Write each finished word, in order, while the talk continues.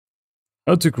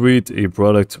How to create a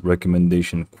product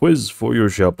recommendation quiz for your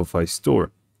Shopify store.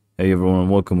 Hey everyone,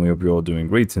 welcome. We hope you're all doing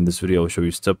great. In this video, I'll show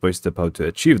you step by step how to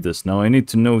achieve this. Now, I need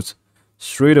to note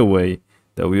straight away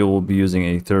that we will be using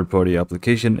a third-party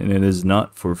application and it is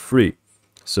not for free.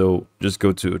 So just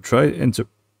go to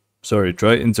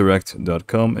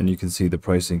tryinteract.com and you can see the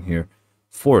pricing here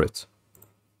for it.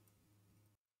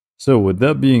 So with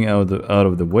that being out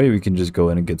of the way, we can just go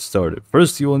ahead and get started.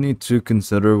 First, you will need to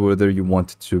consider whether you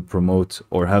want to promote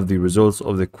or have the results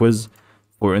of the quiz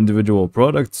for individual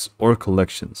products or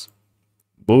collections.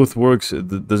 Both works,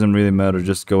 it doesn't really matter.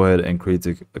 Just go ahead and create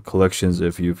a collections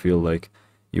if you feel like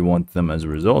you want them as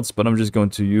results, but I'm just going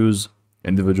to use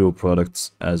individual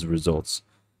products as results.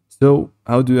 So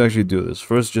how do you actually do this?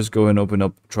 First, just go ahead and open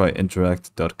up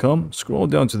tryinteract.com, scroll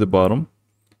down to the bottom,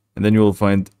 and then you will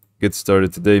find Get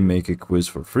started today, make a quiz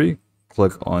for free.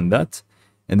 Click on that.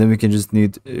 And then we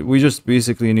just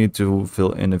basically need to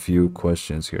fill in a few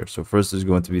questions here. So first is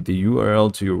going to be the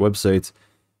URL to your website.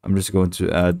 I'm just going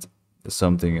to add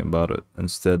something about it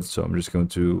instead. So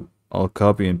I'll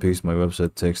copy and paste my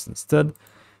website text instead,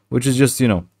 which is just,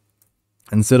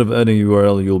 instead of adding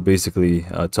URL, you'll basically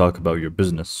talk about your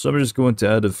business. So I'm just going to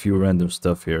add a few random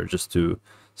stuff here just to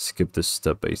skip this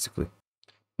step basically.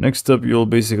 Next up, you'll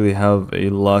basically have a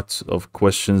lot of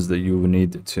questions that you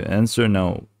need to answer.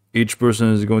 Now, each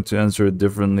person is going to answer it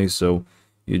differently, so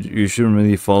you shouldn't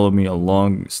really follow me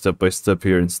along step by step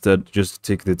here. Instead, just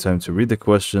take the time to read the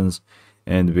questions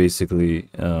and basically,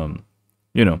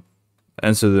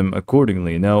 answer them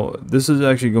accordingly. Now, this is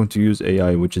actually going to use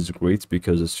AI, which is great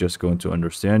because it's just going to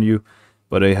understand you.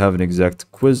 But I have an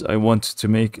exact quiz I want to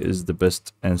make is the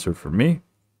best answer for me.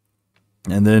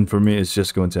 And then for me, it's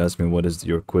just going to ask me what is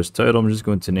your quiz title. I'm just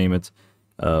going to name it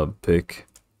pick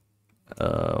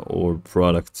or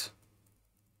product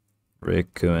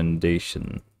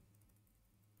recommendation.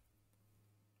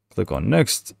 Click on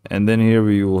next, and then here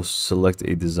we will select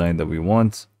a design that we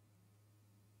want.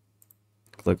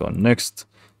 Click on next,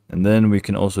 and then we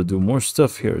can also do more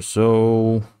stuff here.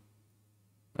 So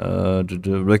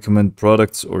to recommend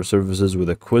products or services with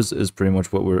a quiz is pretty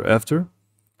much what we're after.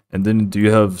 And then do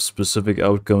you have specific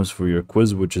outcomes for your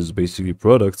quiz, which is basically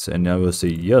products? And I will say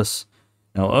yes.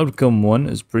 Now, outcome 1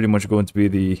 is pretty much going to be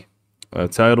the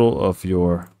title of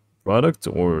your product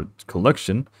or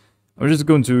collection. I'm just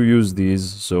going to use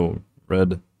these. So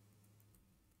red,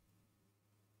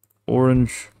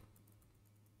 orange,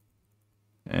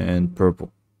 and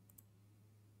purple.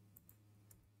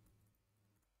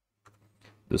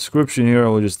 Description here, I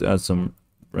will just add some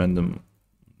random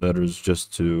letters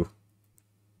just to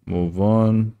move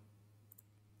on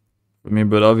for me,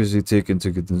 but obviously take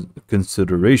into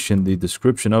consideration the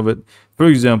description of it. For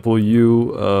example,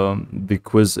 the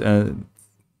quiz and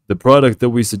the product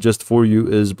that we suggest for you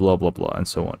is blah blah blah and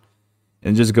so on,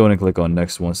 and just go and click on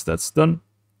next once that's done.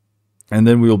 And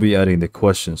then we will be adding the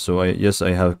questions. So I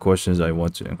have questions I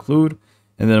want to include,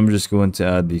 and then I'm just going to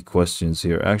add the questions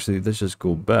here. Actually, let's just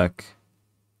go back,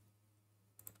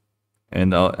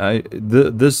 and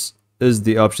this is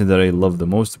the option that I love the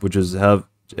most, which is have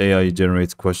AI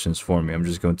generate questions for me. I'm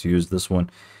just going to use this one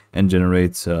and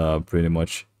generate pretty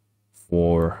much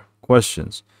 4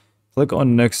 questions. Click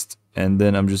on next, and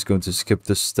then I'm just going to skip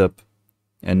this step.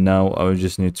 And now I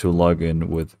just need to log in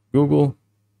with Google.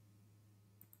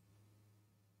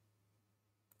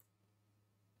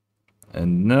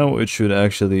 And now it should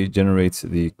actually generate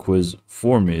the quiz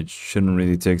for me. It shouldn't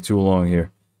really take too long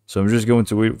here. So I'm just going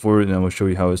to wait for it, and I will show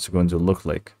you how it's going to look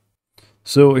like.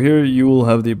 So here you will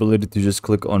have the ability to just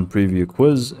click on preview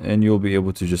quiz, and you'll be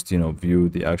able to just, view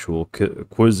the actual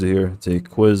quiz here.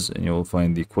 Take quiz, and you will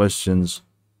find the questions,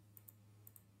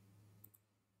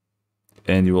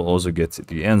 and you will also get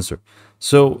the answer.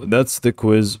 So that's the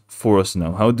quiz for us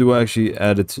now. How do I actually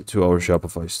add it to our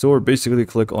Shopify store? Basically,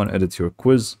 click on edit your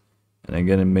quiz, and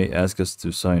again, it may ask us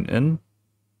to sign in,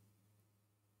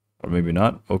 or maybe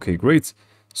not. Okay, great.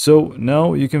 So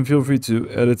now you can feel free to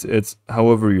edit it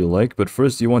however you like, but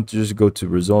first you want to just go to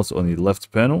results on the left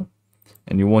panel,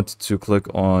 and you want to click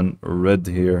on red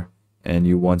here, and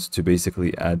you want to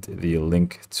basically add the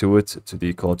link to it, to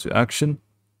the call to action.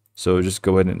 So just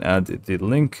go ahead and add the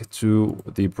link to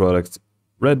the product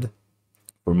red,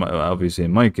 for obviously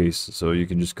in my case. So you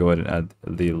can just go ahead and add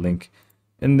the link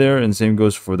in there, and same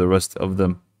goes for the rest of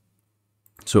them.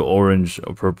 So orange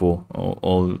or purple,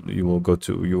 all you will go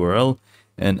to URL,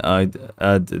 and I'd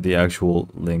add the actual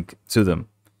link to them.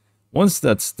 Once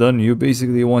that's done, you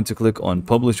basically want to click on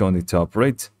publish on the top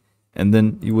right, and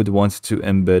then you would want to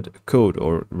embed code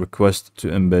or request to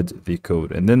embed the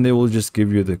code, and then they will just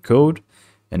give you the code,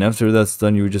 And after that's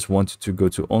done, you just want to go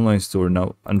to online store.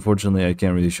 Now, unfortunately, I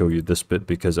can't really show you this bit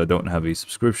because I don't have a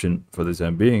subscription for the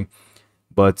time being.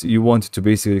 But you want to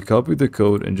basically copy the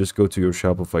code and just go to your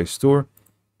Shopify store,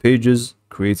 pages,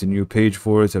 create a new page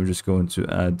for it. I'm just going to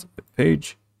add a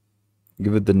page,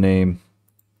 give it the name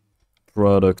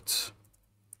product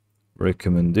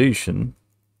recommendation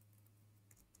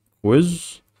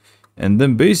quiz. And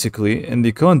then basically in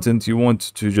the content, you want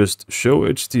to just show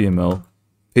HTML,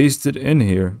 paste it in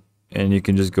here, and you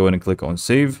can just go ahead and click on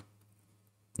save.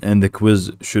 And the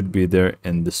quiz should be there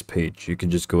in this page. You can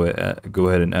just go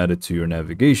ahead and add it to your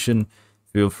navigation.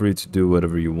 Feel free to do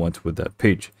whatever you want with that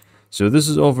page. So this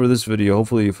is all for this video.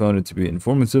 Hopefully you found it to be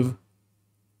informative,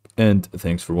 and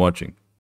thanks for watching.